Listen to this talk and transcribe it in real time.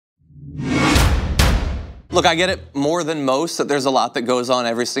Look, I get it more than most that there's a lot that goes on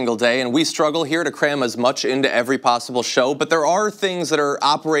every single day, and we struggle here to cram as much into every possible show, but there are things that are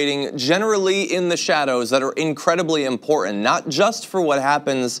operating generally in the shadows that are incredibly important, not just for what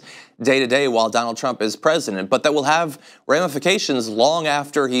happens day to day while Donald Trump is president, but that will have ramifications long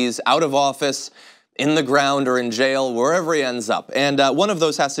after he's out of office, in the ground, or in jail, wherever he ends up. And one of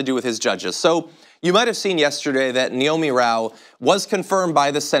those has to do with his judges. So you might have seen yesterday that Neomi Rao was confirmed by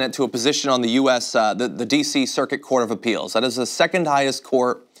the Senate to a position on the U.S., the D.C. Circuit Court of Appeals. That is the second highest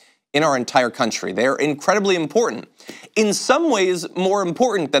court in our entire country. They are incredibly important. In some ways, more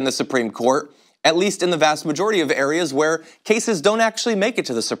important than the Supreme Court, at least in the vast majority of areas where cases don't actually make it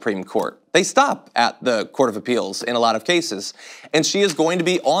to the Supreme Court. They stop at the Court of Appeals in a lot of cases. And she is going to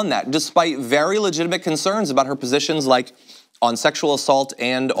be on that, despite very legitimate concerns about her positions like on sexual assault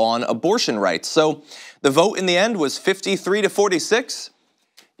and on abortion rights. So the vote in the end was 53 to 46.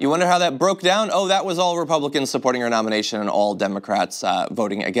 You wonder how that broke down? Oh, that was all Republicans supporting her nomination and all Democrats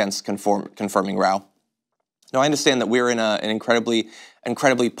voting against confirming Rao. Now, I understand that we're in an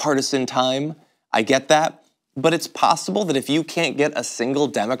incredibly partisan time. I get that. But it's possible that if you can't get a single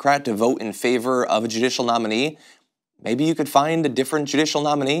Democrat to vote in favor of a judicial nominee, maybe you could find a different judicial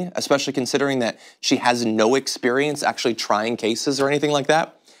nominee, especially considering that she has no experience actually trying cases or anything like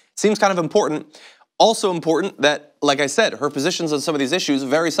that. Seems kind of important. Also important that, like I said, her positions on some of these issues are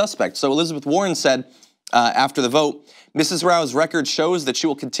very suspect. So Elizabeth Warren said after the vote, Mrs. Rao's record shows that she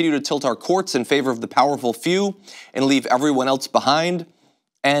will continue to tilt our courts in favor of the powerful few and leave everyone else behind.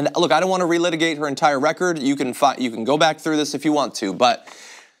 And look, I don't want to relitigate her entire record. You can go back through this if you want to, but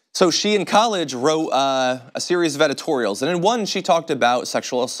so she in college wrote a series of editorials, and in one she talked about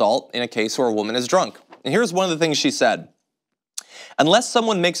sexual assault in a case where a woman is drunk. And here's one of the things she said. Unless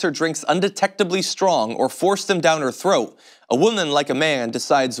someone makes her drinks undetectably strong or force them down her throat, a woman, like a man,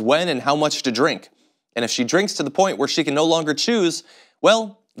 decides when and how much to drink. And if she drinks to the point where she can no longer choose,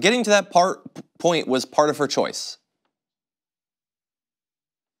 well, getting to that point was part of her choice.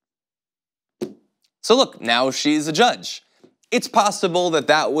 So look, now she's a judge. It's possible that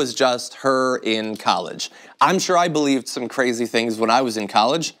that was just her in college. I'm sure I believed some crazy things when I was in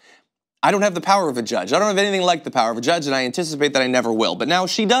college. I don't have the power of a judge. I don't have anything like the power of a judge, and I anticipate that I never will. But now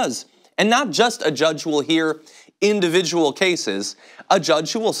she does. And not just a judge who will hear individual cases, a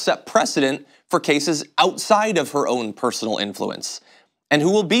judge who will set precedent for cases outside of her own personal influence, and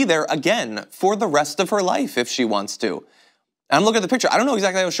who will be there again for the rest of her life if she wants to. I'm looking at the picture. I don't know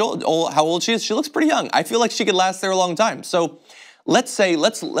exactly how old she is. She looks pretty young. I feel like she could last there a long time. So let's dream.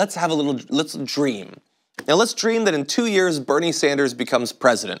 Now let's dream that in 2 years, Bernie Sanders becomes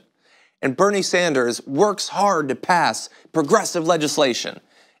president. And Bernie Sanders works hard to pass progressive legislation.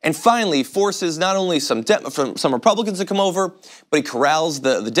 And finally forces not only some Republicans to come over, but he corrals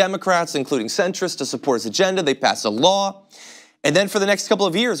the Democrats, including centrists, to support his agenda. They pass a law. And then for the next couple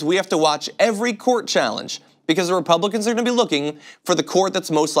of years, we have to watch every court challenge, because the Republicans are going to be looking for the court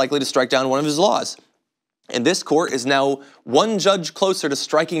that's most likely to strike down one of his laws. And this court is now one judge closer to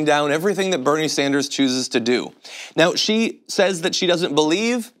striking down everything that Bernie Sanders chooses to do. Now, she says that she doesn't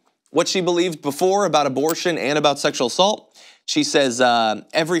believe what she believed before about abortion and about sexual assault. She says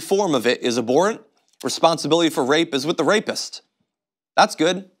every form of it is abhorrent. Responsibility for rape is with the rapist. That's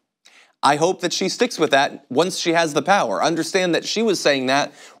good. I hope that she sticks with that once she has the power. Understand that she was saying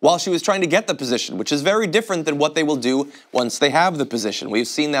that while she was trying to get the position, which is very different than what they will do once they have the position. We've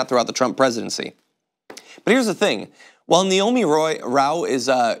seen that throughout the Trump presidency. But here's the thing. While Neomi Rao is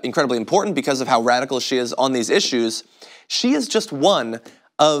incredibly important because of how radical she is on these issues, she is just one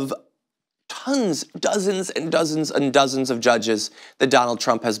of tons, dozens and dozens and dozens of judges that Donald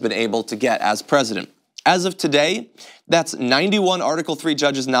Trump has been able to get as president. As of today, that's 91 Article 3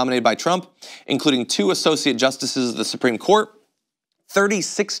 judges nominated by Trump, including 2 associate justices of the Supreme Court,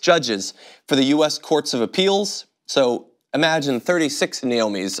 36 judges for the U.S. Courts of Appeals, so imagine 36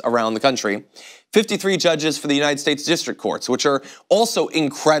 Neomis around the country, 53 judges for the United States District Courts, which are also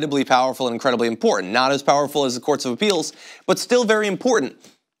incredibly powerful and incredibly important. Not as powerful as the Courts of Appeals, but still very important.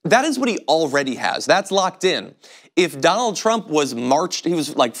 That is what he already has. That's locked in. If Donald Trump was he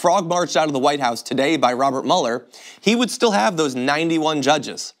was like frog marched out of the White House today by Robert Mueller, he would still have those 91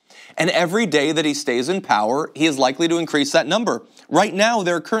 judges. And every day that he stays in power, he is likely to increase that number. Right now,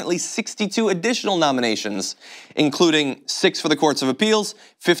 there are currently 62 additional nominations, including 6 for the Courts of Appeals,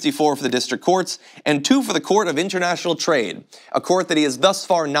 54 for the District Courts, and 2 for the Court of International Trade, a court that he has thus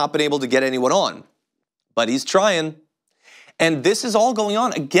far not been able to get anyone on. But he's trying. And this is all going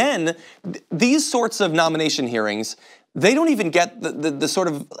on. Again, these sorts of nomination hearings, they don't even get the sort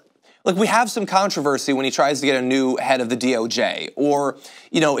of Look, we have some controversy when he tries to get a new head of the DOJ, or,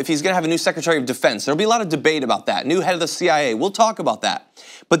 if he's going to have a new Secretary of Defense. There'll be a lot of debate about that. New head of the CIA, we'll talk about that.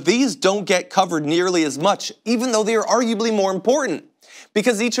 But these don't get covered nearly as much, even though they are arguably more important,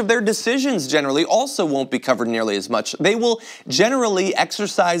 because each of their decisions generally also won't be covered nearly as much. They will generally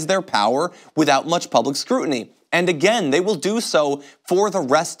exercise their power without much public scrutiny. And again, they will do so for the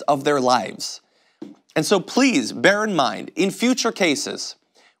rest of their lives. And so please bear in mind, in future cases,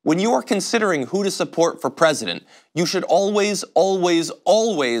 when you are considering who to support for president, you should always, always,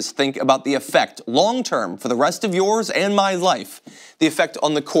 always think about the effect, long-term, for the rest of yours and my life, the effect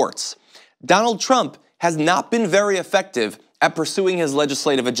on the courts. Donald Trump has not been very effective at pursuing his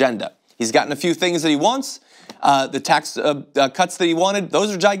legislative agenda. He's gotten a few things that he wants. The tax cuts that he wanted,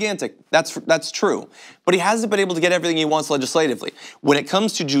 those are gigantic. That's true. But he hasn't been able to get everything he wants legislatively. When it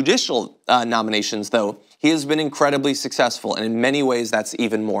comes to judicial nominations, though, he has been incredibly successful, and in many ways, that's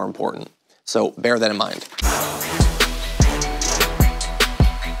even more important. So bear that in mind.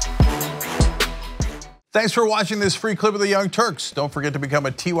 Thanks for watching this free clip of the Young Turks. Don't forget to become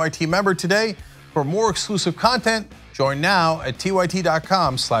a TYT member today. For more exclusive content, join now at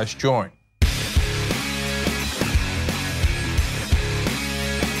tyt.com/join.